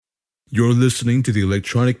You're listening to the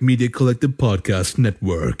Electronic Media Collective Podcast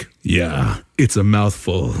Network. Yeah, it's a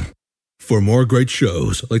mouthful. For more great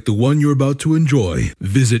shows like the one you're about to enjoy,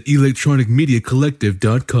 visit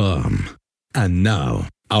electronicmediacollective.com. And now,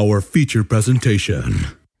 our feature presentation.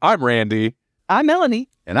 I'm Randy. I'm Melanie.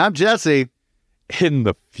 And I'm Jesse. In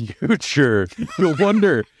the future, you'll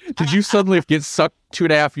wonder, did you suddenly get sucked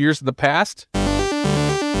 2.5 years in the past?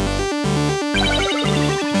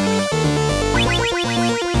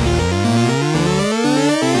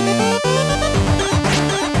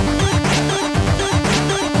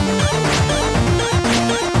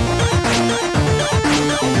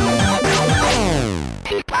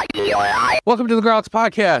 Welcome to the Grounds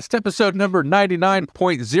Podcast, episode number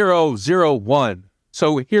 99.001.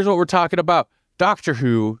 So here's what we're talking about. Doctor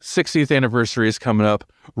Who 60th anniversary is coming up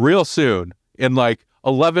real soon, in like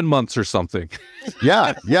 11 months or something.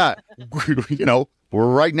 Yeah. You know, we're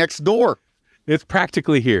right next door. It's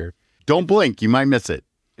practically here. Don't blink. You might miss it.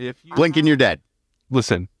 If you Blink and you're dead.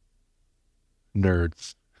 Listen,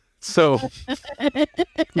 nerds. So,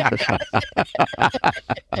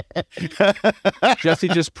 Jesse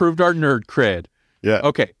just proved our nerd cred. Yeah.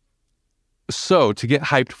 Okay. So, to get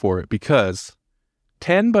hyped for it, because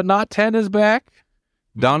 10 but not 10 is back.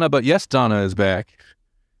 Donna but yes, Donna is back.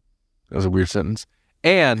 That was a weird sentence.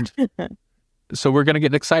 And so we're going to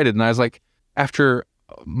get excited. And I was like, after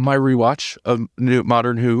my rewatch of New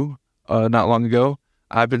Modern Who not long ago,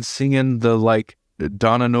 I've been singing the like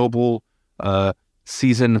Donna Noble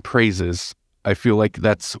season praises. I feel like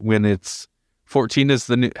that's when it's 14 is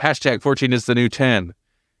the new hashtag 14 is the new 10.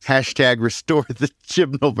 Hashtag restore the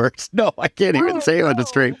Gymnoverse. No, I can't even say it with a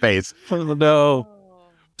straight face. Oh, no.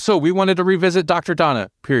 So we wanted to revisit Dr. Donna,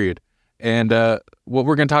 period. And what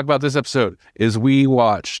we're going to talk about this episode is we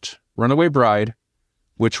watched Runaway Bride,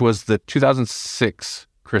 which was the 2006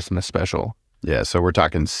 Christmas special. Yeah, so we're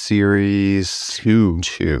talking series 2.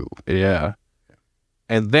 Yeah.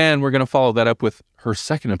 And then we're going to follow that up with her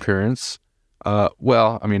second appearance.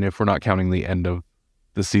 Well, I mean, if we're not counting the end of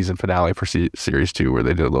the season finale for series 2, where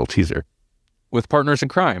they did a little teaser, with Partners in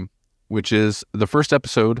Crime, which is the first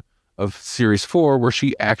episode of series 4, where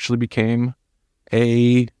she actually became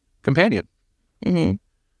a companion. Mm-hmm.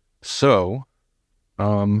 So,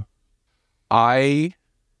 I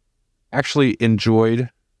actually enjoyed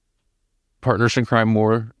Partners in Crime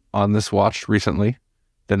more on this watch recently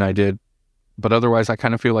than I did. But otherwise, I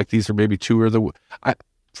kind of feel like these are maybe two of the...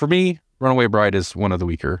 for me, Runaway Bride is one of the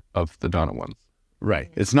weaker of the Donna ones.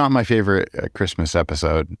 Right. It's not my favorite Christmas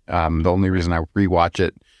episode. The only reason I rewatch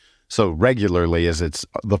it so regularly is it's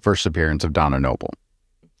the first appearance of Donna Noble.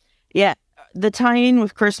 Yeah. The tie-in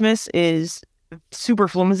with Christmas is super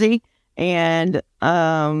flimsy, and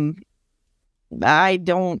I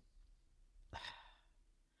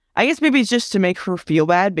guess maybe it's just to make her feel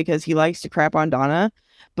bad because he likes to crap on Donna,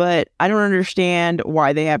 but I don't understand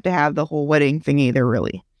why they have to have the whole wedding thing either,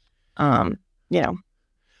 really. You know.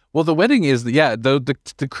 Well, the wedding is,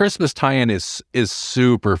 the Christmas tie-in is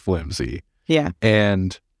super flimsy. Yeah.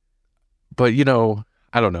 But, you know,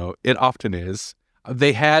 I don't know. It often is.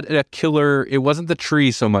 They had a killer, it wasn't the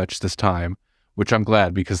tree so much this time, which I'm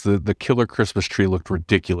glad, because the killer Christmas tree looked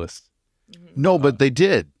ridiculous. No, but they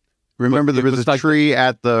did. Remember, there was a tree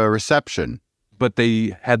at the reception. But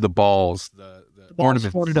they had the balls, the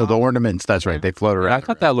ornaments. Oh, the ornaments, that's right. They float around. I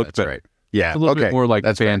thought that looked better. Right. Yeah, a little bit more like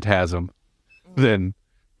Phantasm than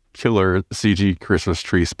killer CG Christmas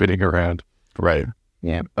tree spinning around. Right.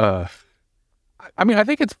 Yeah. I mean, I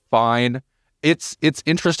think it's fine. It's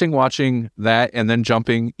interesting watching that and then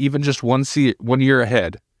jumping even just one year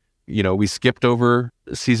ahead. You know, we skipped over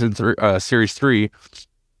series 3.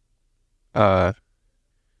 I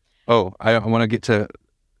want to get to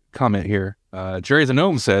comment here. Jerry the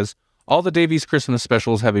Gnome says, all the Davies Christmas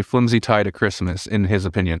specials have a flimsy tie to Christmas, in his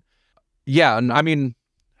opinion. Yeah, I mean,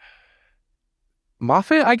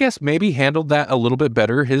 Moffat, I guess, maybe handled that a little bit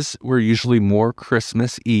better. His were usually more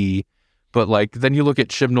Christmas-y, but like then you look at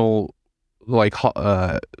Chibnall, like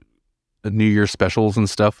New Year specials and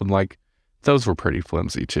stuff, and like those were pretty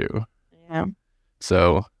flimsy too. Yeah.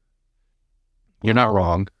 So you're not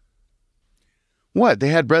wrong. What? They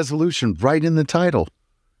had resolution right in the title.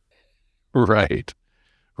 Right.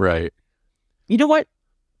 You know what?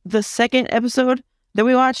 The second episode that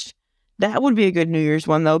we watched, that would be a good New Year's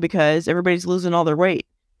one, though, because everybody's losing all their weight,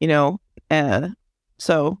 you know?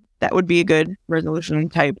 So that would be a good resolution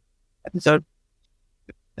type episode.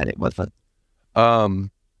 That it wasn't.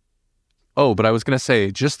 But I was going to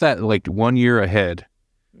say, just that, like, 1 year ahead,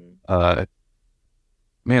 man,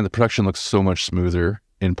 the production looks so much smoother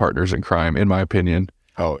in Partners in Crime, in my opinion.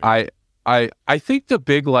 Oh, I think the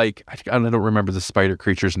big, like, I don't remember the spider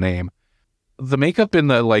creature's name, the makeup in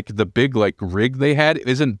the big rig they had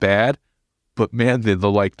isn't bad, but man, the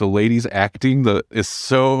ladies acting is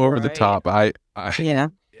so over the top. Yeah.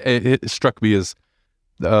 It struck me as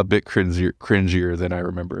a bit cringier than I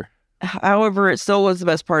remember. However, it still was the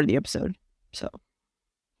best part of the episode. So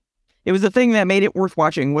it was the thing that made it worth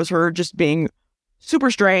watching, was her just being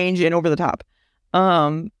super strange and over the top.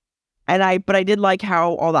 But I did like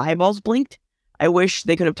how all the eyeballs blinked. I wish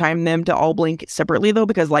they could have timed them to all blink separately though,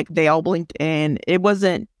 because they all blinked and it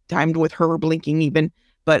wasn't timed with her blinking even.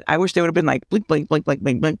 But I wish they would have been blink, blink, blink, blink,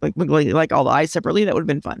 blink, blink, blink, blink, like all the eyes separately. That would have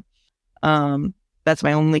been fun. That's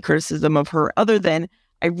my only criticism of her. Other than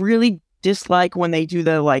I really dislike when they do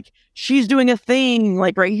the she's doing a thing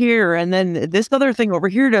right here, and then this other thing over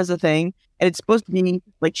here does a thing, and it's supposed to be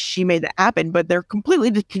she made that happen, but they're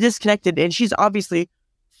completely disconnected, and she's obviously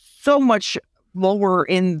so much lower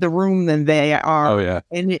in the room than they are. Oh yeah,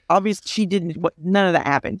 and obviously she didn't. None of that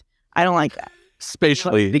happened. I don't like that.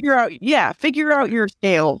 Spatially, figure out your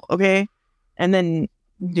scale, okay, and then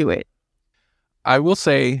do it. I will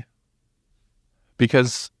say,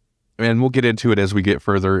 because, and we'll get into it as we get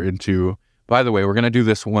further into. By the way, we're gonna do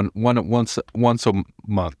this once a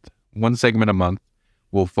month, one segment a month.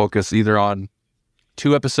 We'll focus either on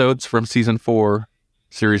 2 episodes from season 4,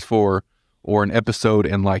 series 4, or an episode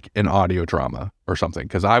in an audio drama or something.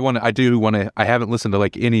 Because I haven't listened to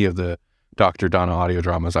any of the Dr. Donna audio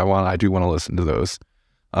dramas. I do want to listen to those.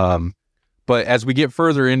 But as we get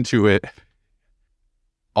further into it,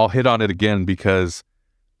 I'll hit on it again because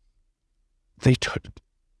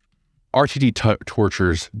RTD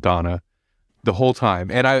tortures Donna the whole time.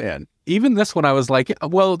 And even this one, I was like,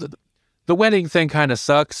 well, the wedding thing kind of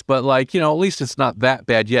sucks, but at least it's not that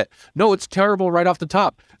bad yet. No, it's terrible right off the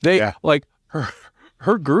top.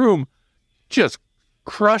 Her groom just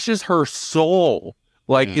crushes her soul.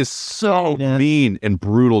 Is so mean and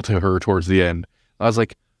brutal to her towards the end. I was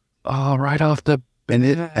like, oh, right off the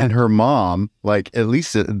bat. And her mom, at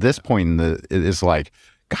least at this point it is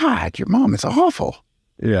God, your mom is awful.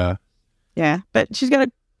 Yeah. Yeah, but she's got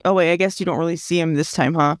oh wait, I guess you don't really see him this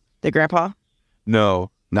time, huh? The grandpa?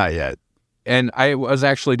 No. Not yet. And I was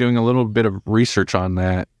actually doing a little bit of research on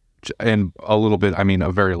that, and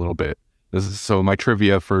a very little bit. So my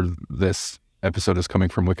trivia for this episode is coming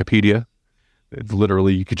from Wikipedia. It's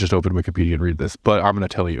literally, you could just open Wikipedia and read this, but I'm going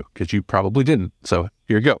to tell you because you probably didn't. So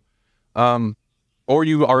here you go. Or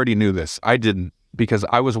you already knew this. I didn't, because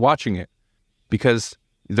I was watching it, because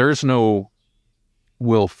there's no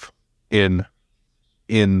Wilf in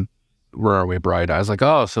Runaway Bride. I was like,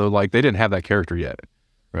 oh, so they didn't have that character yet.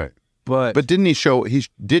 Right. But didn't he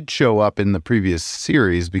did show up in the previous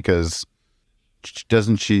series, because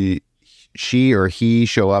doesn't she or he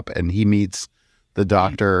show up and he meets the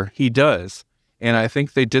doctor? He does. And I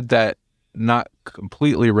think they did that not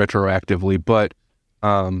completely retroactively, but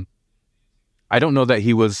I don't know that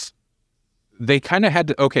he was. They kind of had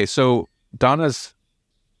to. Okay, so Donna's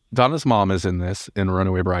mom is in this, in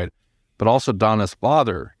Runaway Bride, but also Donna's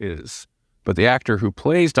father is. But the actor who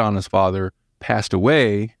plays Donna's father passed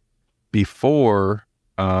away before,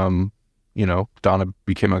 Donna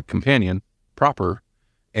became a companion proper,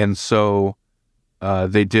 and so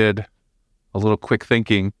they did a little quick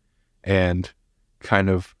thinking and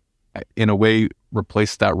kind of, in a way,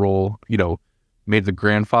 replaced that role, made the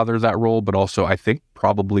grandfather that role, but also I think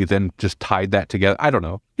probably then just tied that together. I don't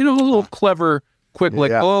know. A little clever, quick,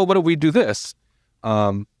 oh, what if we do this?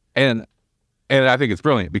 And I think it's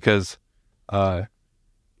brilliant because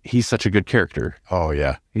he's such a good character. Oh,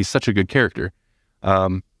 yeah. He's such a good character.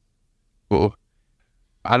 Well,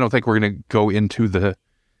 I don't think we're going to go into the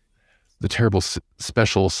terrible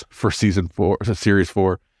specials for series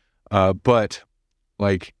 4. But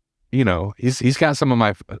he's got some of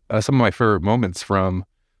my favorite moments from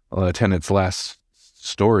Tennant's last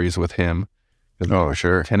stories with him. Oh,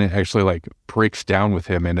 sure. Tennant actually breaks down with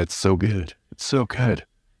him, and it's so good. It's so good.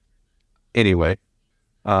 Anyway,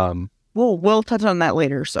 we'll touch on that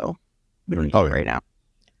later, so we don't need to right now.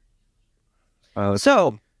 I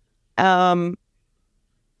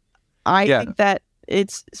think that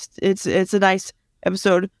it's a nice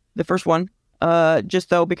episode, the first one. Just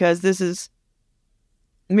though, because this is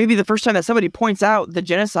maybe the first time that somebody points out the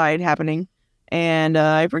genocide happening, and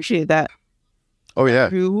I appreciate that. Oh yeah.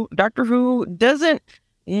 Doctor Who doesn't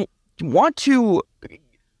want to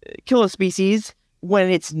kill a species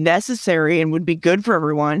when it's necessary and would be good for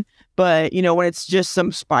everyone, but when it's just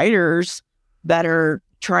some spiders that are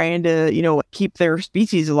trying to keep their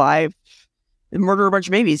species alive, murder a bunch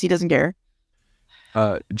of babies, he doesn't care.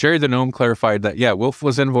 Jerry the Gnome clarified that, Wilf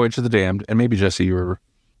was in Voyage of the Damned, and maybe Jesse, you were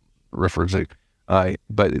referencing,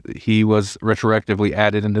 but he was retroactively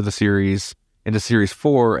added into the series into series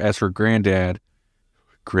 4 as her granddad.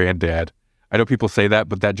 I know people say that,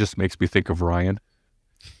 but that just makes me think of Ryan.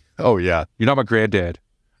 Oh, yeah. You're not my granddad.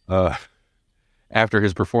 After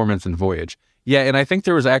his performance in Voyage. Yeah, and I think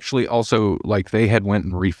there was actually also, like, they had went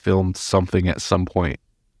and refilmed something at some point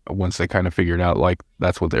once they kind of figured out, like,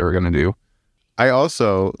 that's what they were going to do. I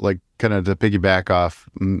also, like, kind of to piggyback off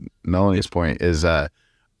Melanie's point, is I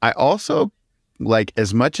also, like,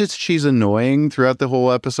 as much as she's annoying throughout the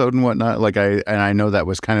whole episode and whatnot, like, I know that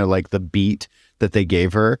was kind of like the beat that they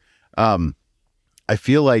gave her. I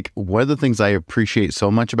feel like one of the things I appreciate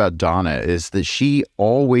so much about Donna is that she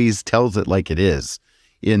always tells it like it is.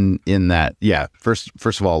 In that, yeah. First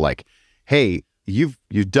of all, like, hey, you've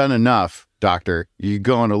done enough, doctor. You're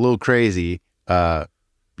going a little crazy. Watch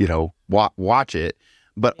it.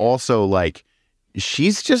 But also, like,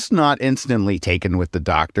 she's just not instantly taken with the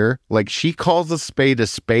doctor. Like, she calls a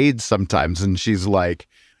spade sometimes, and she's like,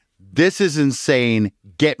 "This is insane.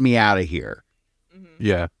 Get me out of here."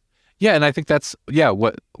 Yeah. Yeah, and I think that's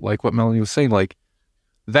what Melanie was saying, like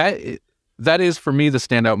that is for me the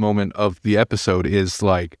standout moment of the episode is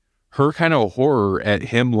like her kind of horror at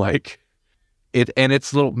him, like it, and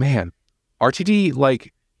it's little man RTD,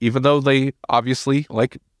 like, even though they obviously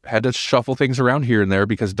like had to shuffle things around here and there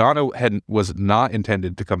because Donna was not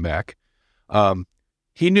intended to come back.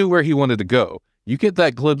 He knew where he wanted to go. You get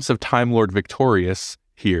that glimpse of Time Lord Victorious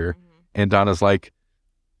here, and Donna's like,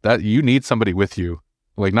 that you need somebody with you.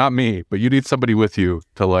 Like, not me, but you need somebody with you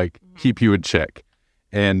to, like, keep you in check.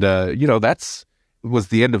 And, that's was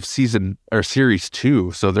the end of series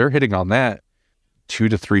 2. So they're hitting on that 2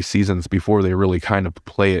 to 3 seasons before they really kind of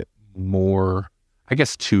play it more. I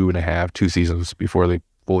guess 2 seasons before they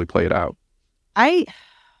fully play it out. I'm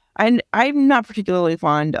not particularly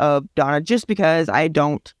fond of Donna just because I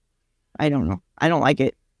don't know. I don't like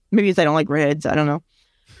it. Maybe it's I don't like redheads. I don't know.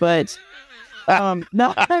 But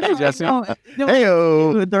no, Hey, Jesse. no,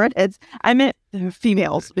 Heyo. the redheads. I meant the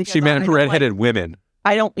females. Because She meant redheaded women.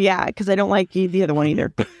 Because I don't like the other one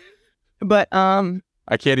either. But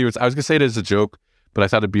I can't even. I was gonna say it as a joke, but I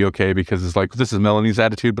thought it'd be okay because it's like this is Melanie's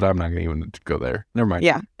attitude, but I'm not gonna even go there. Never mind.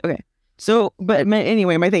 Yeah. Okay. So, but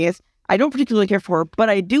anyway, my thing is, I don't particularly care for her, but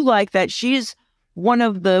I do like that she's one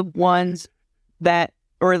of the ones that,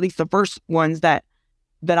 or at least the first ones that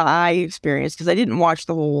I experienced, because I didn't watch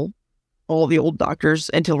all the old Doctors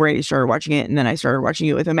until Randy started watching it, and then I started watching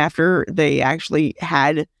it with him after they actually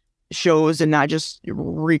had shows and not just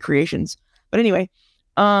recreations. But anyway,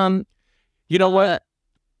 you know what?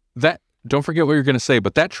 Don't forget what you're gonna say,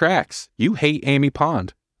 but that tracks. You hate Amy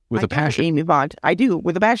Pond with a passion. Amy Pond, I do,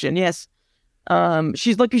 with a passion. Yes.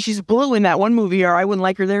 She's lucky she's blue in that one movie, or I wouldn't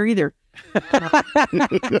like her there either.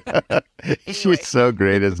 She's so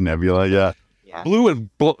great as Nebula. Yeah. Blue and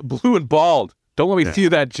bald. Don't let me see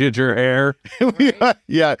that ginger hair.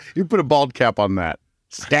 Yeah, you put a bald cap on that.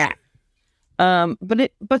 Stat.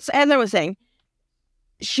 But as I was saying,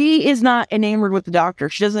 she is not enamored with the Doctor.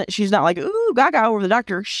 She's not like, ooh, gaga over the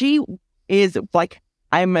Doctor. She is like,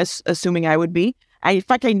 I'm assuming I would be. In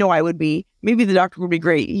fact, I know I would be. Maybe the Doctor would be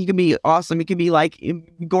great. He could be awesome. He could be like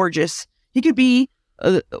gorgeous. He could be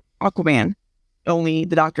Aquaman, only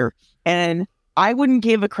the Doctor. And I wouldn't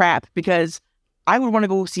give a crap because I would want to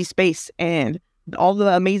go see space and all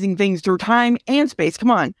the amazing things through time and space.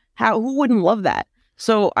 Come on. Who wouldn't love that?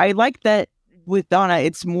 So I like that with Donna,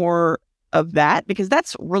 it's more of that because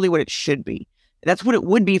that's really what it should be. That's what it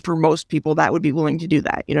would be for most people that would be willing to do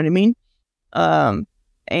that. You know what I mean?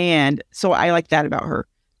 And so I like that about her,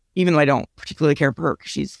 even though I don't particularly care for her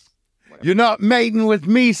because she's... whatever. You're not mating with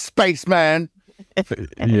me, spaceman.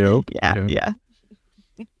 Yeah.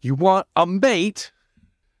 You want a mate?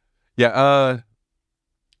 Yeah.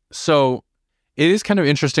 So it is kind of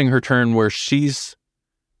interesting, her turn where she's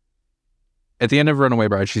at the end of Runaway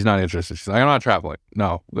Bride, she's not interested. She's like, I'm not traveling.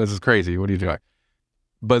 No, this is crazy. What are you doing?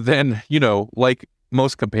 But then, like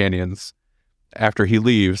most companions, after he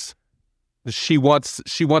leaves, she wants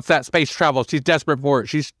that space travel. She's desperate for it.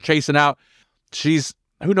 She's chasing out.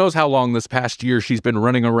 Who knows how long this past year she's been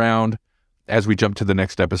running around, as we jump to the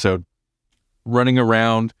next episode, running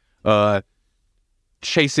around,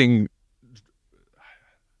 chasing.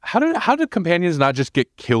 How did companions not just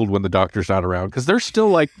get killed when the Doctor's not around? Because they're still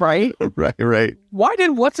like, right? Right. Why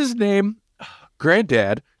did what's his name,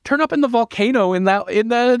 Granddad, turn up in the volcano in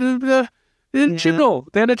the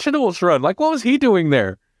Chibnall? They had a Chibnall's run. Like, what was he doing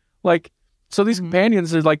there? Like, so these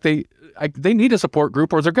companions are like they need a support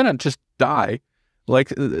group or they're gonna just die. Like,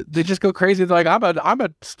 they just go crazy. They're like, I'm a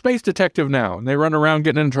space detective now, and they run around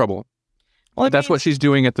getting in trouble. Well, that's what she's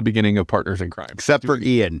doing at the beginning of Partners in Crime. Except for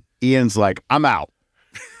Ian. Ian's like, I'm out.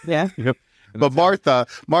 Yeah. Yep. But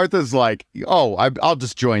Martha's like, oh, I'll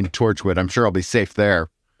just join Torchwood. I'm sure I'll be safe there.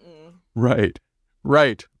 Right.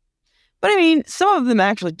 But I mean, some of them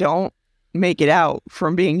actually don't make it out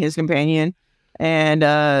from being his companion.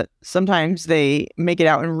 And sometimes they make it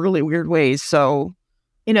out in really weird ways. So,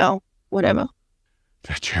 whatever.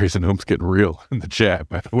 Jerry's and Holmes getting real in the chat,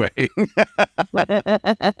 by the way.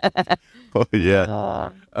 Oh, yeah.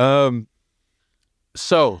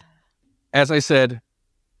 So, as I said,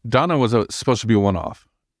 Donna was supposed to be a one-off.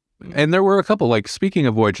 And there were a couple, like, speaking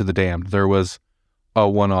of Voyage of the Damned, there was a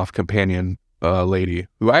one-off companion lady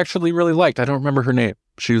who I actually really liked. I don't remember her name.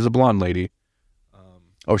 She was a blonde lady.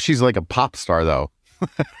 Oh, she's like a pop star, though.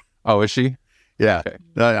 Oh, is she? Yeah. Okay.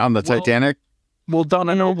 On the Titanic? Well,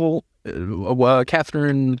 Donna Noble,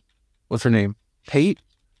 Catherine, what's her name? Tate?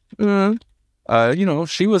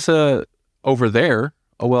 She was over there,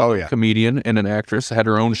 a comedian and an actress, had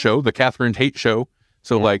her own show, the Catherine Tate Show.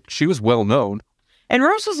 So, she was well known. And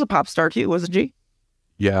Rose was a pop star, too, wasn't she?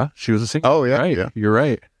 Yeah, she was a singer. Oh, yeah. Right. Yeah. You're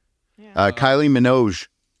right. Kylie Minogue.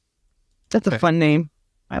 That's a fun name.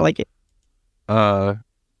 I like it.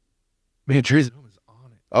 Man, Jerry's is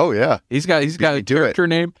on it. Oh, yeah. He's got a character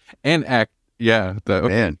name and act. Yeah.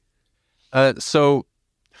 Man. So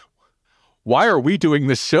why are we doing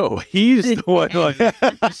this show? He's the one.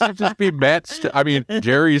 This should just be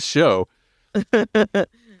Jerry's show.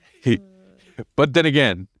 But then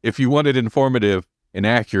again, if you wanted informative and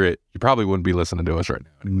accurate, you probably wouldn't be listening to us right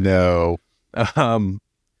now. No.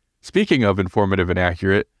 Speaking of informative and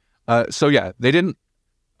accurate, they didn't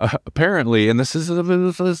apparently, and this is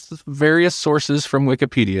various sources from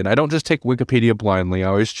Wikipedia, and I don't just take Wikipedia blindly. I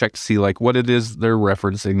always check to see what it is they're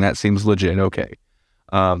referencing. That seems legit. Okay.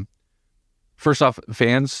 First off,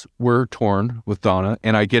 fans were torn with Donna,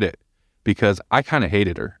 and I get it because I kind of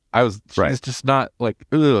hated her. She's just not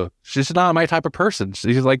she's not my type of person.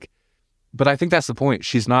 She's but I think that's the point.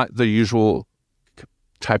 She's not the usual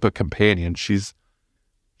type of companion. She's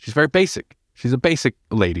very basic. She's a basic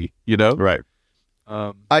lady, Right.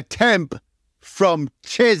 A temp from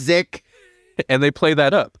Chiswick. And they play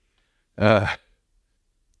that up.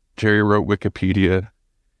 Jerry wrote Wikipedia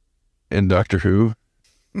in Doctor Who.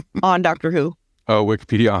 On Doctor Who. Oh,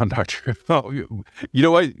 Wikipedia on Doctor Who. Oh, you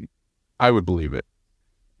know what? I would believe it.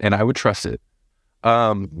 And I would trust it.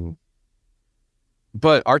 But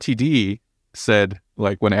RTD said,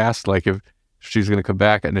 when asked, if she's going to come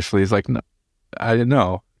back initially, he's like, no, I didn't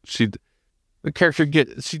know. The character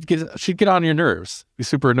she'd get on your nerves, be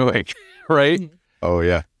super annoying, right? Oh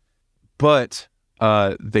yeah. But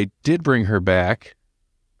they did bring her back.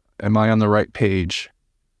 Am I on the right page?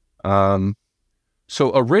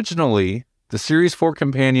 So originally, the Series 4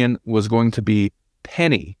 companion was going to be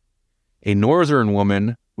Penny, a northern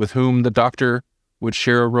woman with whom the Doctor would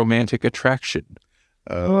share a romantic attraction.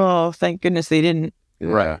 Oh, thank goodness they didn't.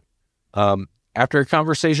 Right. After a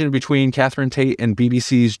conversation between Catherine Tate and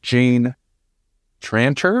BBC's Jane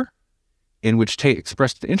Tranter, in which Tate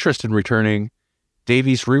expressed interest in returning,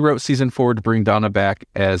 Davies rewrote season 4 to bring Donna back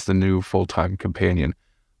as the new full-time companion,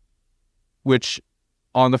 which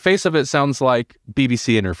on the face of it sounds like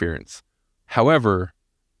BBC interference. However,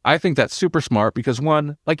 I think that's super smart because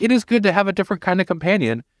one, it is good to have a different kind of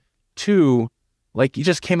companion. Two, you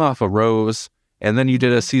just came off of Rose and then you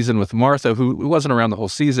did a season with Martha who wasn't around the whole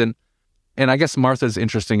season. And I guess Martha's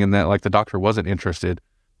interesting in that the Doctor wasn't interested.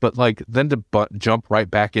 But then to jump right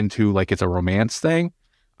back into it's a romance thing,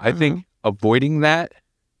 I think avoiding that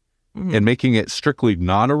and making it strictly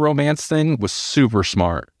not a romance thing was super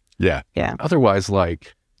smart. Yeah. Yeah. Otherwise,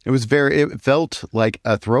 it felt like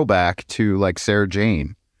a throwback to Sarah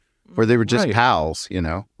Jane, where they were just pals,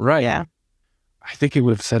 Right. Yeah. I think it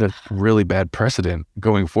would have set a really bad precedent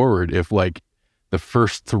going forward if the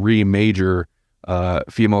first 3 major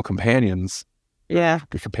female companions. Yeah.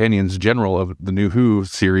 The companions general of the new Who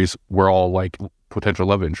series were all potential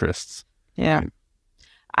love interests. Yeah.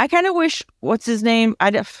 I kind of wish, what's his name?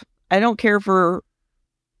 I don't care for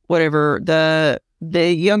whatever,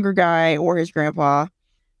 the younger guy or his grandpa,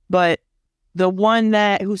 but the one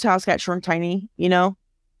whose house got shrunk tiny,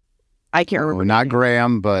 I can't remember. Not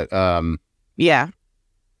Graham, but yeah.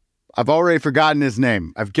 I've already forgotten his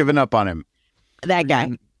name. I've given up on him. That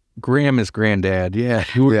guy. Graham is granddad. Yeah.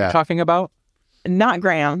 Who were you talking about? Not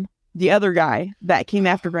Graham, the other guy that came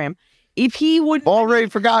after Graham. If he would already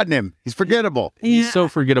forgotten him, he's forgettable. He's so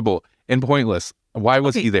forgettable and pointless. Why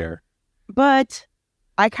was he there? But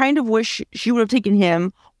I kind of wish she would have taken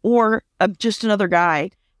him or just another guy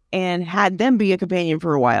and had them be a companion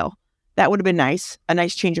for a while. That would have been nice, a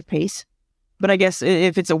nice change of pace. But I guess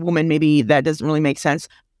if it's a woman, maybe that doesn't really make sense.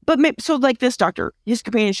 But this Doctor, his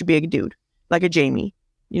companion should be a dude, like a Jamie.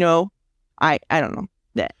 I don't know.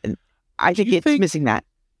 I think it's missing that.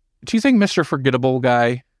 Do you think Mr. Forgettable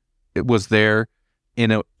guy was there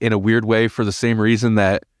in a weird way for the same reason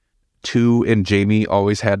that 2 and Jamie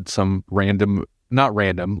always had some not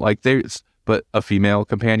random, like but a female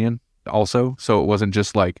companion also, so it wasn't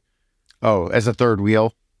just like as a third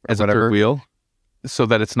wheel, so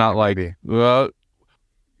that it's not like well,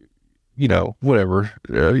 whatever.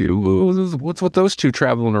 What's with those 2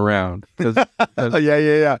 traveling around?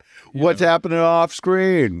 Yeah. What's happening off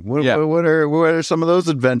screen? What are some of those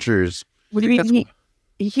adventures? What do you mean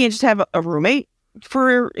he can't just have a roommate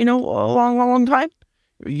for a long time?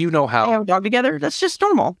 You know how they have a dog together. That's just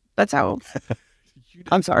normal. That's how.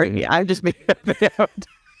 I'm sorry. I'm just making.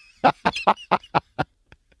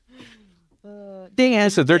 Dan.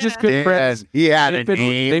 So they're just good friends. He had a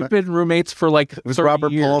name. They've been roommates for like 30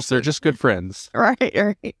 Robert years. Paulson. They're just good friends.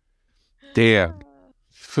 Right. Dan.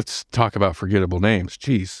 Let's talk about forgettable names.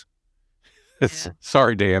 Jeez.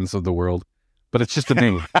 Sorry, Dans of the world, but it's just a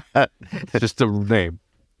name. It's just a name.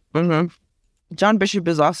 Mm-hmm. John Bishop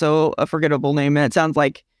is also a forgettable name, and it sounds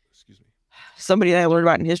like somebody that I learned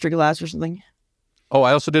about in history class or something. Oh,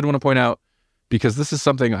 I also did want to point out, because this is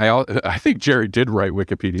something I think Jerry did write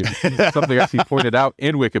Wikipedia. Something else he pointed out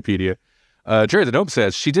in Wikipedia. Jerry the Gnome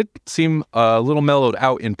says she did seem a little mellowed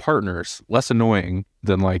out in Partners, less annoying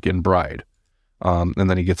than like in Bride. And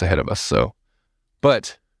then he gets ahead of us. So,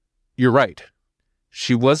 but you're right.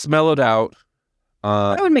 She was mellowed out.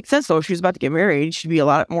 That would make sense though. If she was about to get married, she'd be a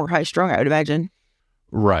lot more high strung, I would imagine.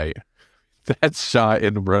 Right. That shot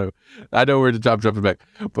in bro. I know we're jumping back,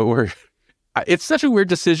 but it's such a weird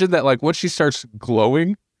decision that like once she starts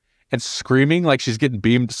glowing and screaming like she's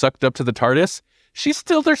getting sucked up to the TARDIS,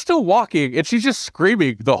 they're still walking and she's just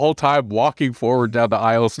screaming the whole time, walking forward down the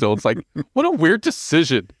aisle still. It's like, what a weird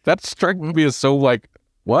decision. That struck me as so like,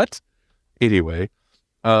 what? Anyway,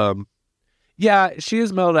 yeah, she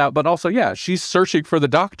is mellowed out, but also, yeah, she's searching for the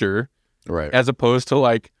doctor, right? As opposed to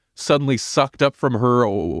like suddenly sucked up from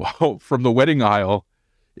from the wedding aisle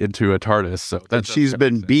into a TARDIS. So that she's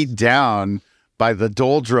been beat down by the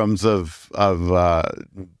doldrums of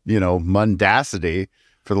mundacity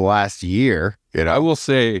for the last year. I will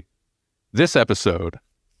say, this episode,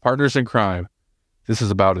 Partners in Crime, this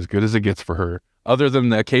is about as good as it gets for her. Other than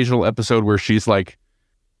the occasional episode where she's like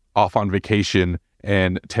off on vacation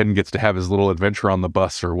and Ten gets to have his little adventure on the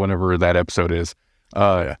bus or whenever that episode is.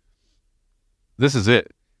 This is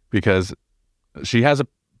it, because she has a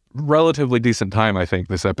relatively decent time, I think,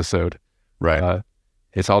 this episode. Right.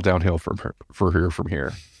 It's all downhill for her from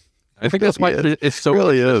here. I think that's why it's so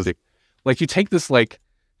really is. Like you take this like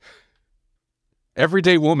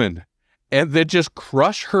everyday woman and then just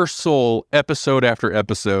crush her soul episode after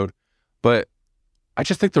episode. But I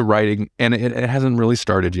just think the writing, and it hasn't really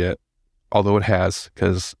started yet, although it has,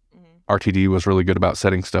 because RTD was really good about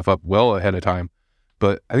setting stuff up well ahead of time.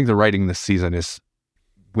 But I think the writing this season is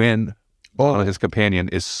when his companion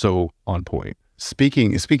is so on point.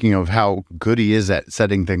 Speaking of how good he is at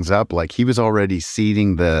setting things up, like he was already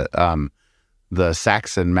seeding the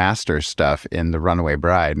Saxon master stuff in the Runaway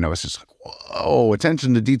Bride, and I was just like, whoa,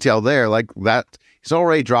 attention to detail there, like that. He's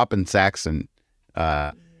already dropping Saxon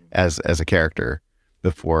as a character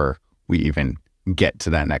before we even get to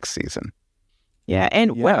that next season. Yeah,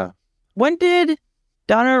 and when did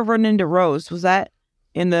Donna run into Rose? Was that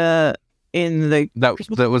in the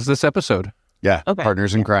that was this episode? Yeah, okay.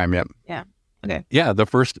 Partners in Crime. Yep. Yeah. Okay. Yeah, the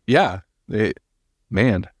first. Yeah,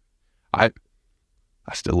 man, I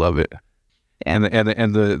still love it. Yeah.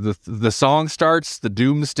 And the song starts, the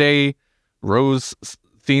Doomsday Rose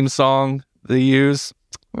theme song they use.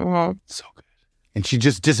 So good. And she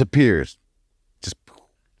just disappears. It's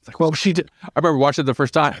like, well, she did. I remember watching it the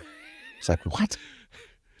first time. It's like, what?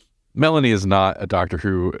 Melanie is not a Doctor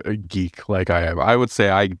Who geek like I am. I would say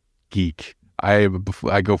I geek. I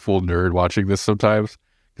go full nerd watching this sometimes,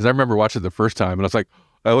 because I remember watching it the first time and I was like,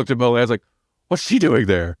 I looked at Melanie, I was like, what's she doing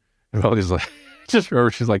there? And Melanie's like, just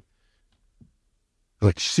remember, she's like,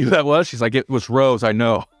 see who that was? She's like, it was Rose, I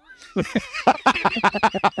know.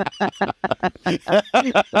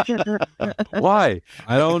 Why?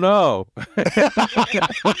 I don't know.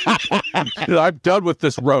 I'm done with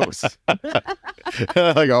this Rose.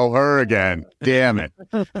 Like, oh, her again. Damn it.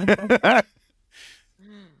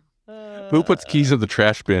 Who puts keys in the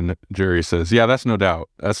trash bin? Jerry says, yeah, that's no doubt.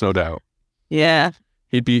 That's no doubt. Yeah.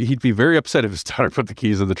 He'd be very upset if his daughter put the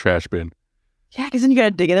keys in the trash bin. Yeah, because then you got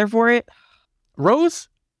to dig in there for it. Rose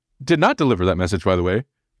did not deliver that message, by the way.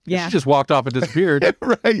 Yeah. She just walked off and disappeared.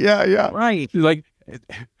 Right, yeah. Right. She's like,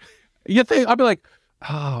 you think, I'd be like,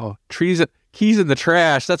 oh, keys in the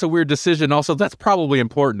trash. That's a weird decision. Also, that's probably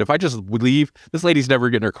important. If I just leave, this lady's never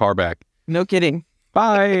getting her car back. No kidding.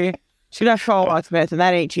 Bye. She got Charlotte Smith, and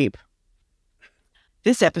that ain't cheap.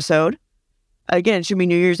 This episode, again, it should be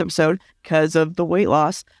New Year's episode because of the weight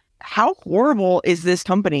loss. How horrible is this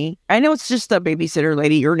company? I know it's just a babysitter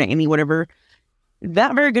lady or nanny, whatever.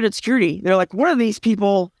 Not very good at security. They're like, one of these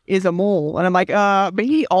people is a mole. And I'm like,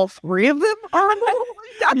 maybe all three of them are a mole?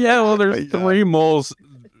 Yeah, well, there's 3 moles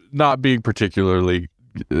not being particularly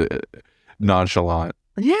nonchalant.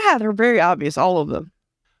 Yeah, they're very obvious, all of them.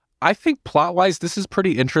 I think plot-wise, this is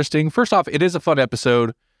pretty interesting. First off, it is a fun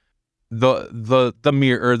episode. The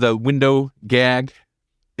mirror or the window gag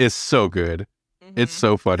is so good. Mm-hmm. It's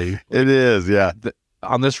so funny. It is, yeah.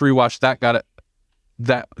 On this rewatch, that got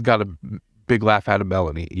a big laugh out of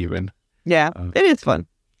Melanie even. Yeah, it is fun.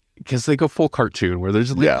 Because they go full cartoon where they're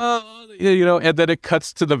just like, and then it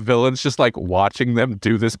cuts to the villains just like watching them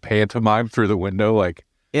do this pantomime through the window. Like,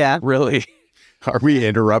 yeah, really? Are we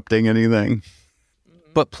interrupting anything?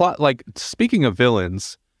 But like, speaking of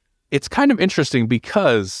villains, it's kind of interesting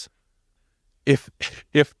because if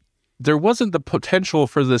there wasn't the potential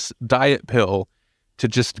for this diet pill to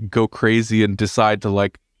just go crazy and decide to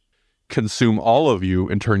like consume all of you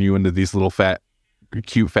and turn you into these little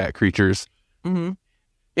cute fat creatures,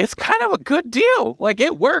 it's kind of a good deal. Like,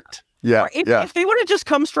 it worked. Yeah. If they would have just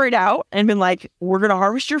come straight out and been like, we're going to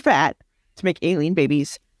harvest your fat to make alien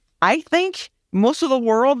babies, I think most of the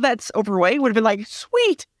world that's overweight would have been like,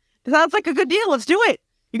 sweet, that sounds like a good deal. Let's do it.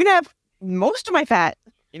 You can have most of my fat,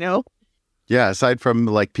 you know? Yeah. Aside from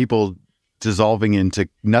like people dissolving into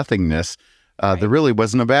nothingness, there really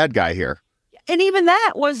wasn't a bad guy here. And even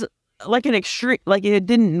that was like an extreme, like it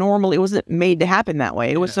wasn't made to happen that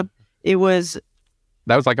way. It was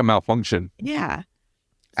that was like a malfunction. Yeah.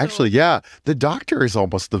 Actually, yeah. The doctor is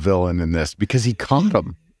almost the villain in this because he caught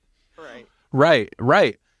him. Right.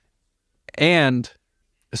 And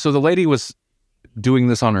so the lady was doing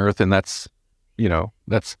this on Earth, and that's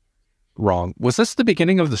wrong. Was this the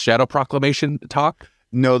beginning of the Shadow Proclamation talk?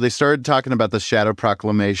 No, they started talking about the Shadow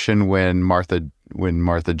Proclamation when the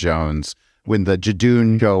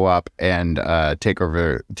Jadoon go up and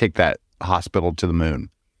take that hospital to the moon.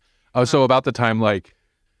 Oh, so about the time like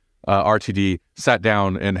RTD sat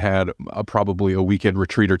down and had probably a weekend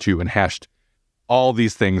retreat or two and hashed all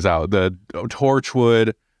these things out. The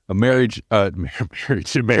Torchwood, Mary Jane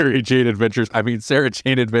Adventures. I mean, Sarah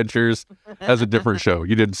Jane Adventures as a different show.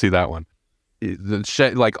 You didn't see that one.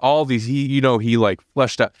 Like all these, he like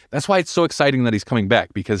fleshed out. That's why it's so exciting that he's coming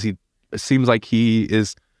back, because it seems like he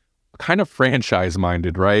is kind of franchise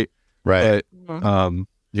minded, right? Right.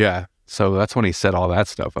 Yeah. So that's when he set all that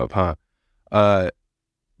stuff up, huh?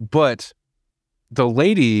 But the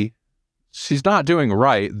lady, she's not doing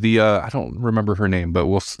right. I don't remember her name, but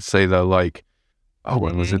we'll say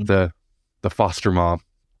what was it? The foster mom.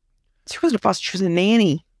 She wasn't a foster, she was a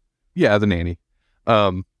nanny. Yeah, the nanny.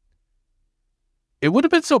 It would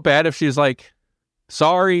have been so bad if she's like,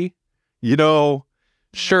 sorry,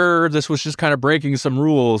 sure, this was just kind of breaking some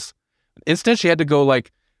rules. Instead, she had to go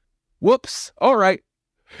like, whoops, all right,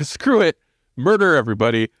 screw it, murder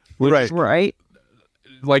everybody. Right.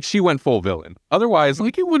 Like, she went full villain. Otherwise,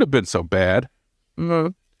 like, it would have been so bad. Mm-hmm.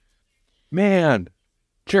 Man,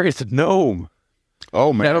 Jerry's a gnome.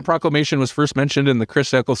 Oh, man. Shadow Proclamation was first mentioned in the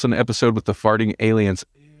Chris Eccleston episode with the farting aliens.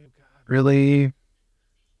 Really?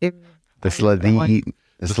 The Slovene?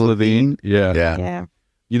 Yeah.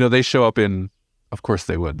 They show up in, of course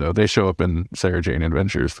they would, though. They show up in Sarah Jane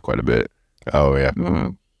Adventures quite a bit. Oh, yeah. Mm-hmm.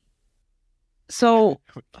 So.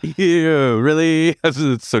 Ew, really?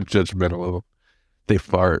 It's so judgmental of them. They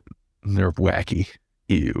fart. And they're wacky.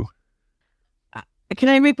 Ew. Can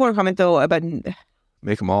I make one comment, though, about...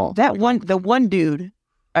 Make them all. The one dude,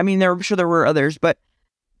 I mean, I'm sure there were others, but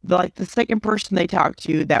the second person they talked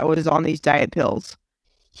to that was on these diet pills,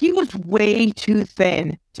 he was way too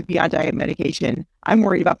thin to be on diet medication. I'm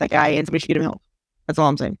worried about that guy and somebody should get him help. That's all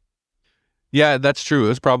I'm saying. Yeah, that's true. It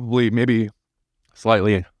was probably maybe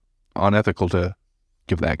slightly unethical to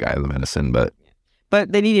give that guy the medicine, but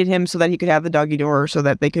they needed him so that he could have the doggy door so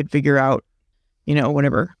that they could figure out,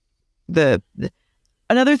 whatever.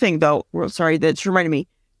 Another thing, though, sorry, that's reminded me,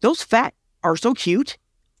 those fat are so cute.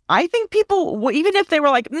 I think people, even if they were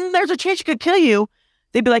like, there's a chance it could kill you,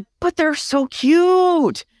 they'd be like, but they're so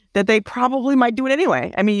cute that they probably might do it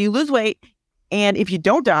anyway. I mean, you lose weight, and if you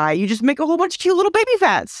don't die, you just make a whole bunch of cute little baby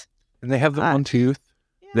fats. And they have the one tooth.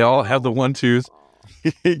 They all have the one tooth.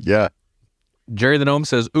 Yeah. Jerry the Gnome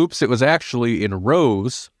says, oops, it was actually in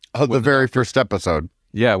Rose. Oh, the very first episode.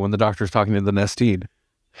 Yeah, when the doctor's talking to the Nestine.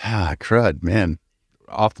 Ah, crud, man.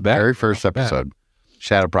 Off the bat. Very first episode.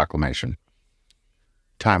 Shadow Proclamation.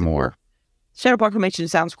 Time War. Shadow Proclamation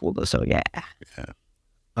sounds cool, though, so yeah.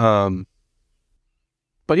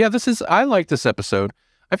 But yeah, I like this episode.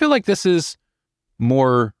 I feel like this is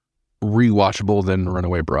more rewatchable than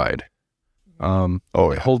Runaway Bride.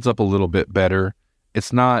 It holds up a little bit better.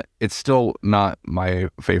 It's still not my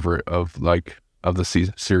favorite of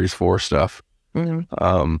the series 4 stuff.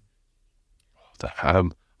 Mm-hmm.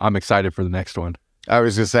 I'm excited for the next one. I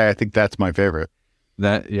was gonna say I think that's my favorite.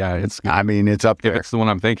 It's up there. If it's the one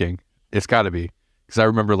I'm thinking, it's got to be, because I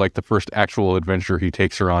remember like the first actual adventure he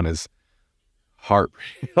takes her on is heart,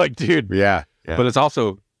 like dude. Yeah. But it's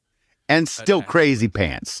also still crazy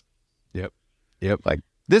pants. Yep. Like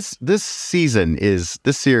this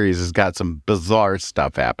series has got some bizarre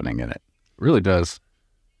stuff happening in it. Really does.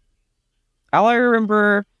 All I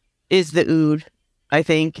remember is the ood. I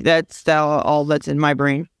think that's all that's in my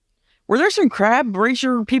brain. Were there some crab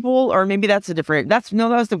racer people, or maybe that's a different? That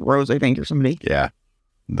was the Rose, I think, or somebody. Yeah,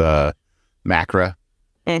 the Macra.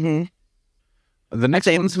 Mm-hmm. The next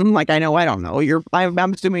one's like I don't know.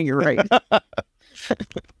 I'm assuming you're right.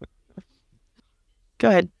 Go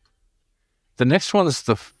ahead. The next one is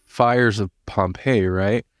the fires of Pompeii,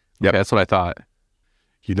 right? Yep. Okay, that's what I thought.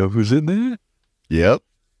 You know who's in there? Yep.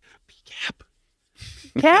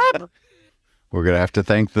 Cap. We're gonna have to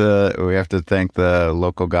thank the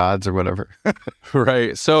local gods or whatever.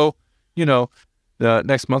 Right. So,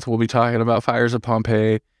 next month we'll be talking about Fires of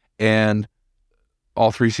Pompeii and all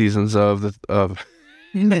 3 seasons of the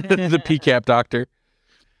PCAP Doctor.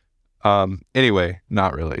 Anyway,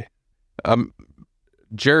 not really.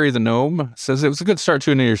 Jerry the Gnome says it was a good start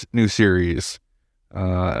to a new series.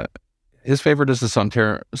 His favorite is the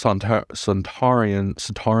Centaurian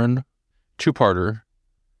 2-parter.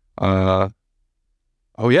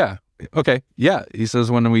 Oh yeah. Okay. Yeah. He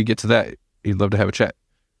says when we get to that, he'd love to have a chat.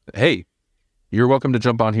 Hey, you're welcome to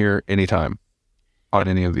jump on here anytime on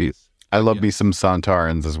any of these. I love me some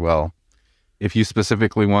Centaurans as well. If you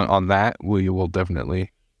specifically want on that, we'll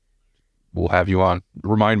have you on.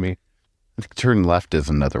 Remind me. I think Turn Left is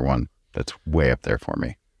another one that's way up there for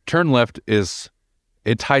me. Turn Left it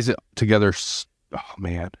ties it together. Oh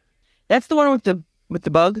man. That's the one with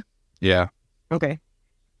the bug? Yeah. Okay.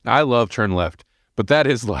 I love Turn Left, but that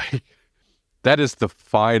is the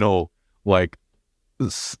final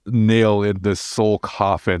nail in the soul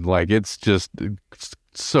coffin. Like it's just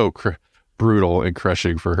so brutal and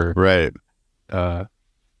crushing for her. Right.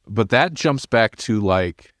 But that jumps back to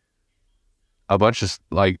like a bunch of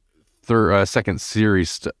second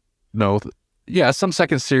series some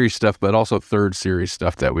second series stuff, but also third series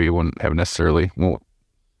stuff that we won't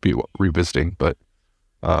be revisiting. But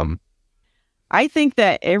I think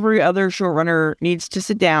that every other showrunner needs to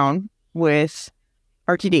sit down with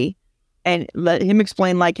RTD and let him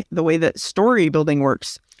explain the way that story building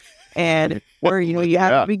works, and where you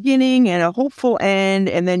have a beginning and a hopeful end,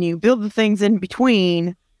 and then you build the things in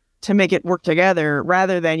between to make it work together,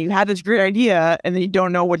 rather than you have this great idea and then you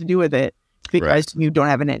don't know what to do with it because you don't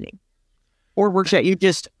have an ending. Or works that you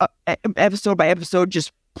just episode by episode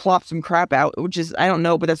just plop some crap out, which is, I don't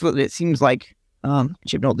know, but that's what it seems like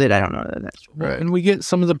Chibnall did. I don't know that that's right. And we get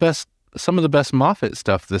some of the best Moffat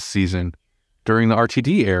stuff this season during the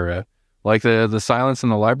RTD era, like the Silence in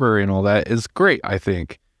the Library and all that is great, I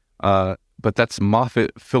think. But that's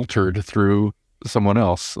Moffat filtered through someone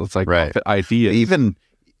else. It's like Moffat ideas. Even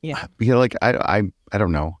I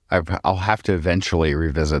don't know. I'll have to eventually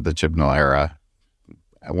revisit the Chibnall era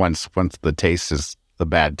once the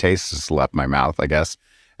bad taste has left my mouth, I guess,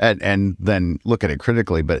 and then look at it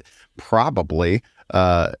critically. But probably,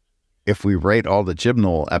 if we rate all the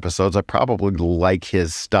Chibnall episodes, I probably like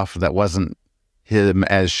his stuff that wasn't him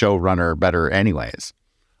as showrunner better, anyways.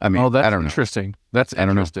 I mean, that's I don't know. Interesting. That's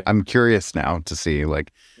interesting. I'm curious now to see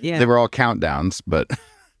they were all countdowns, but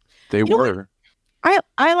they were. I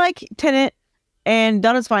like Tennant, and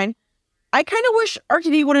Donna's fine. I kind of wish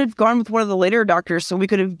RTD would have gone with one of the later Doctors, so we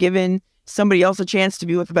could have given somebody else a chance to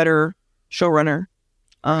be with a better showrunner.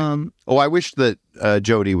 I wish that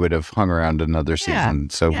Jodie would have hung around another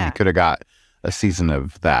season, so we could have got a season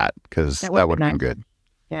of that, because that would have been good.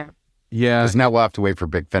 Yeah. Yeah. Because now we'll have to wait for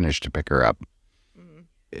Big Finish to pick her up.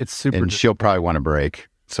 It's super. And she'll probably want a break.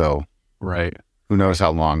 So right. Who knows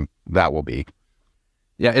how long that will be.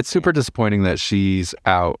 Yeah, it's super disappointing that she's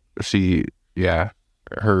out.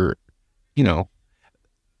 Her,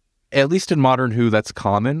 at least in modern Who, that's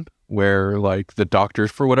common, where the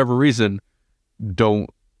doctors, for whatever reason, don't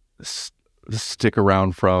stick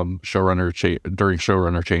around from during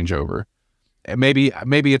showrunner changeover. And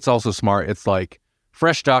maybe it's also smart. It's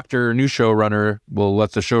fresh doctor, new showrunner. Will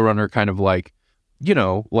let the showrunner kind of like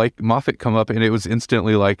Moffat come up, and it was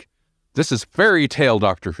instantly this is fairy tale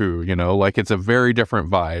Doctor Who. It's a very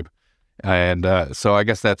different vibe. And so I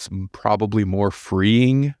guess that's probably more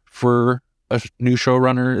freeing for a new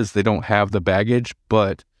showrunner, is they don't have the baggage.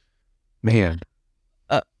 But man,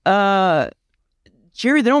 Jerry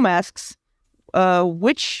the Gnome asks,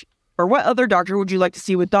 which or what other Doctor would you like to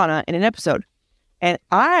see with Donna in an episode? And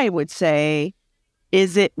I would say,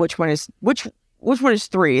 which one is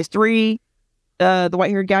 3? Is 3 the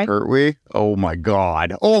white-haired guy? Pertwee? Oh my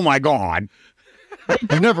god.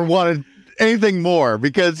 I never wanted anything more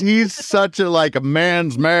because he's such a like a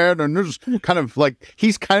man's man, and there's kind of like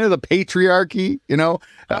he's kind of the patriarchy, you know.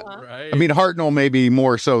 right. I mean, Hartnell maybe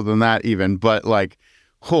more so than that even, but like,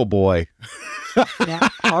 oh boy. Yeah.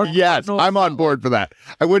 Yes, I'm on board for that.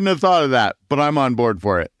 I wouldn't have thought of that, but I'm on board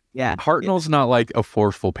for it. Yeah. Hartnell's not like a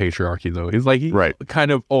forceful patriarchy though. He's like Right.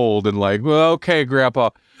 kind of old and like, well, okay, Grandpa,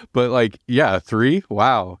 but like, yeah, 3.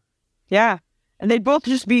 Wow. Yeah. And they'd both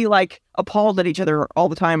just be like appalled at each other all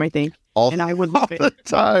the time, I think. And I would all love it. the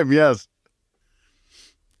time, yes.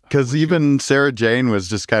 Because even Sarah Jane was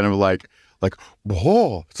just kind of like,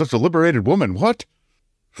 whoa, such a liberated woman. What?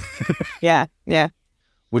 Yeah. Yeah.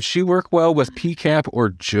 Would she work well with PCAP or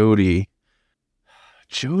Jodie?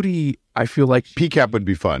 Jodie, I feel like PCAP would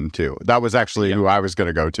be fun too. That was actually who I was going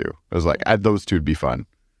to go to. I was like, those two would be fun.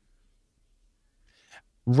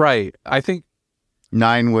 Right. I think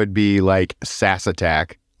 9 would be like sass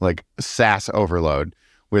attack, like sass overload,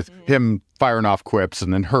 with him firing off quips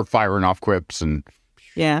and then her firing off quips, and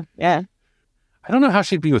Yeah. Yeah. I don't know how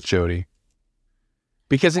she'd be with Jodie,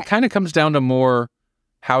 because it kind of comes down to more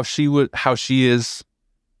how she is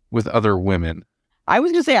with other women. I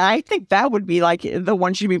was gonna say, I think that would be like the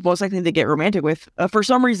one she'd be most likely to get romantic with. For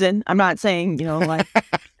some reason, I'm not saying like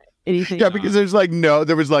anything. yeah, because there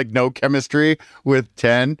was no chemistry with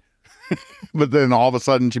 10, but then all of a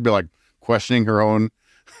sudden she'd be like questioning her own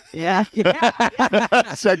Yeah.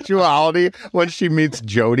 sexuality when she meets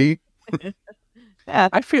Jodie. Yeah.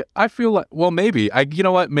 I feel like, well, maybe you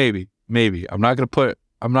know what, maybe I'm not gonna put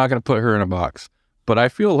her in a box, but I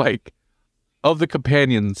feel like of the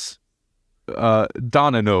companions,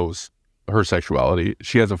 Donna knows her sexuality.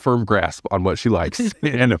 She has a firm grasp on what she likes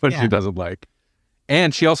and what she doesn't like.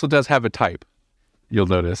 And she also does have a type, you'll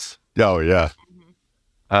notice. Oh, yeah.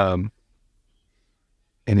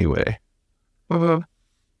 Anyway.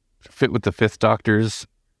 Fit with the 5th Doctor's.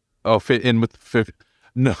 Oh, fit in with the 5th.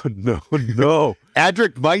 No.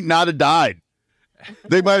 Adric might not have died.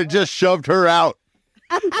 They might have just shoved her out.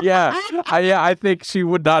 I think she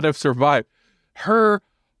would not have survived. Her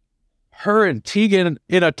and Tegan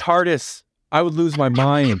in a TARDIS, I would lose my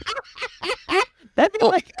mind. That'd be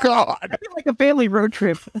God. that'd be like a family road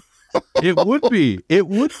trip. It would be.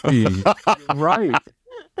 Right.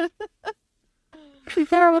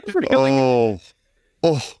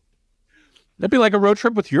 Oh. That'd be like a road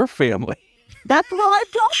trip with your family. That's what I'm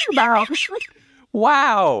talking about.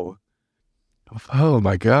 Wow. Oh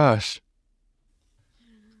my gosh.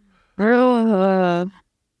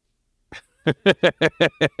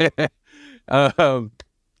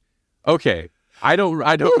 Okay. I don't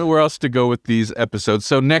know where else to go with these episodes.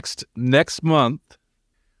 So next month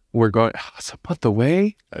we're going. Oh, it's a month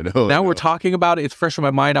away. I know. Now we're talking about it. It's fresh in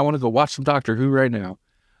my mind. I want to go watch some Doctor Who right now.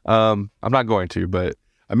 I'm not going to, but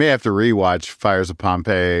I may have to rewatch Fires of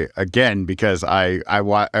Pompeii again because I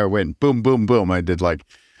went boom, boom, boom. I did like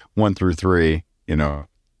 1 through 3,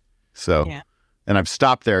 So, and I've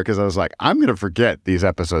stopped there because I was like, I'm going to forget these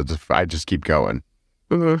episodes if I just keep going.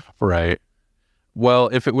 Right. Well,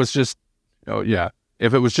 if it was just,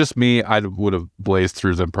 if it was just me, I would have blazed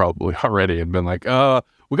through them probably already and been like,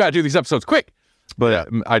 we got to do these episodes quick. But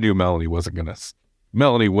I knew Melanie wasn't going to.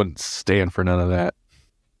 Melanie wouldn't stand for none of that.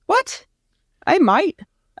 What? I might.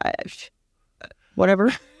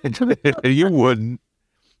 Whatever. You wouldn't.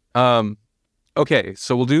 Okay,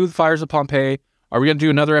 so we'll do the Fires of Pompeii. Are we going to do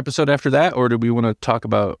another episode after that, or do we want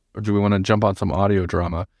to jump on some audio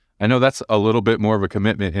drama? I know that's a little bit more of a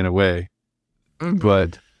commitment in a way,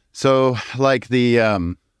 but so like the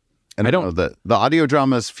the audio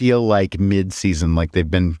dramas feel like mid-season, like they've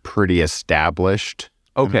been pretty established.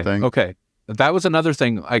 Okay. That was another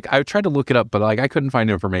thing. Like I tried to look it up, but like I couldn't find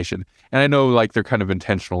information. And I know like they're kind of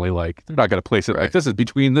intentionally like they're not going to place it like this is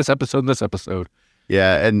between this episode and this episode.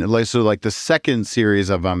 Yeah, and like so like the second series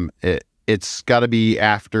of them, it's got to be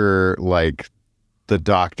after like the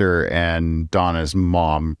Doctor and Donna's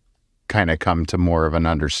mom kind of come to more of an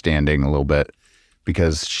understanding a little bit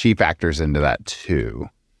because she factors into that too.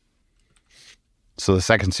 So the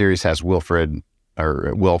second series has Wilf in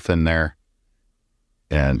there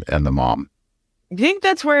and the mom. Do you think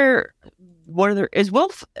that's where is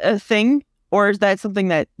Wilf a thing, or is that something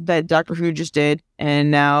that Doctor Who just did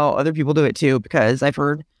and now other people do it too? Because I've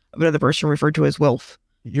heard another person referred to as Wilf.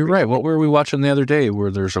 You're right. What were we watching the other day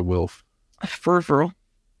where there's a Wilf? Peripheral.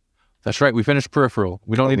 That's right. We finished Peripheral.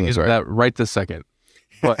 We don't need to get to that right this second.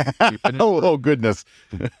 But we finished, oh, goodness.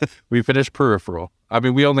 we finished Peripheral. I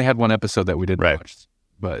mean, we only had one episode that we didn't watch,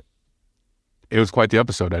 but it was quite the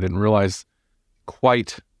episode. I didn't realize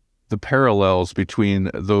quite the parallels between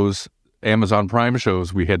those Amazon Prime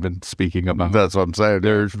shows we had been speaking about. That's what I'm saying.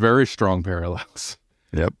 There's very strong parallels.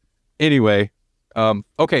 Yep. Anyway,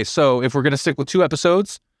 okay, so if we're going to stick with 2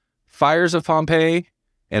 episodes, Fires of Pompeii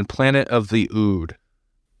and Planet of the Ood.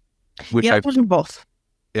 Which I watched them both.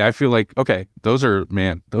 Yeah, I feel like, okay, those are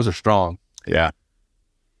strong. Yeah.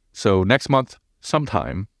 So next month,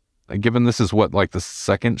 sometime, given this is what, like the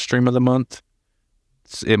second stream of the month,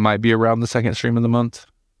 it might be around the second stream of the month.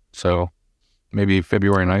 So maybe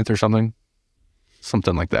February 9th or something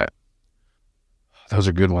like that. Those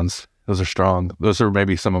are good ones. Those are strong. Those are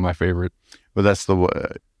maybe some of my favorite. Well, that's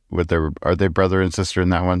are they brother and sister in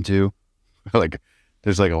that one too? Like,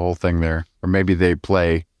 there's like a whole thing there. Or maybe they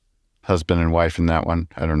play husband and wife in that one.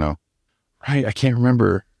 I don't know. Right. I can't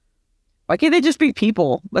remember. Why can't they just be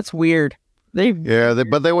people? That's weird.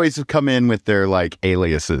 But they always come in with their like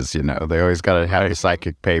aliases, you know. They always got to have a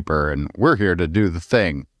psychic paper and we're here to do the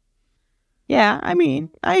thing. Yeah, I mean,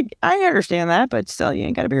 I understand that, but still, you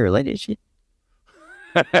ain't got to be related. Shit.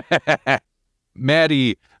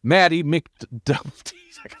 Maddie McDuffie.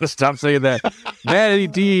 I gotta stop saying that. Maddie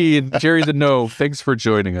D and Jerry the No, thanks for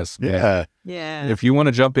joining us. Yeah. Yeah. If you want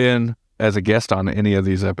to jump in as a guest on any of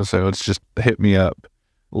these episodes, just hit me up.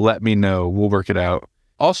 Let me know. We'll work it out.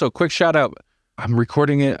 Also, quick shout out. I'm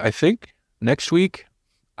recording it, I think, next week.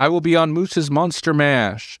 I will be on Moose's Monster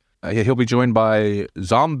Mash. He'll be joined by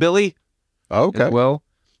Zombilly. Okay. As well.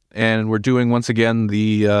 And we're doing once again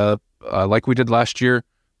the like we did last year,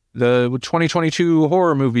 the 2022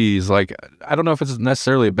 horror movies. Like, I don't know if it's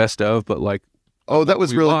necessarily a best of, but like, that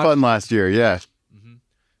was really fun last year. Yeah. Mm-hmm.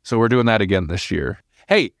 So we're doing that again this year.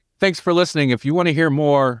 Hey, thanks for listening. If you want to hear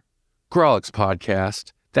more Grawlix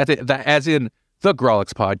Podcast, that as in the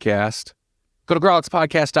Grawlix Podcast, go to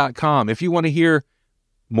grawlixpodcast.com. If you want to hear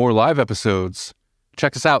more live episodes,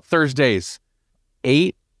 check us out Thursdays,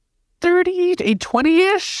 8:30 to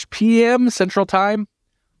 8:20-ish p.m. Central Time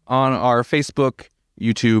on our Facebook,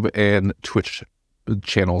 YouTube, and Twitch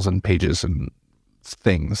channels and pages and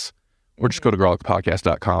things. Or just go to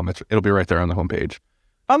grawlixpodcast.com. It'll be right there on the homepage.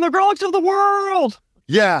 I'm the Grawlix of the world!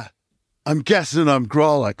 Yeah, I'm guessing I'm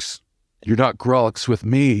Grawlix. You're not Grawlix with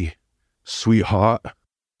me, sweetheart.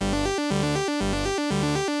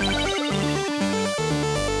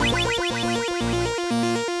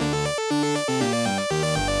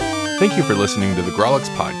 Thank you for listening to the Grawlix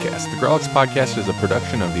Podcast. The Grawlix Podcast is a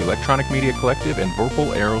production of the Electronic Media Collective and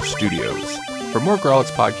Vorpal Arrow Studios. For more Grawlix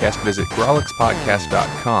Podcast, visit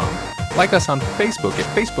grawlixpodcast.com. Like us on Facebook at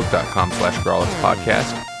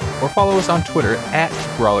facebook.com/grawlixpodcast, or follow us on Twitter at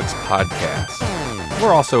grawlixpodcast.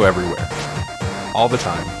 We're also everywhere. All the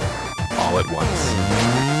time. All at once.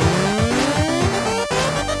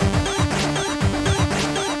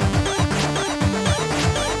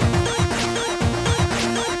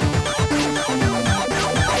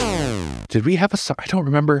 Did we have I don't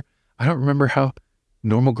remember how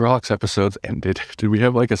normal Grawlix episodes ended. Did we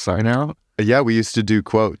have like a sign out? Yeah, we used to do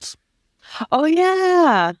quotes. Oh,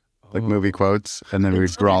 yeah. Like movie quotes. And then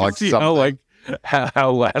we'd Grawlix See something.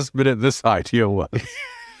 how last minute this idea was.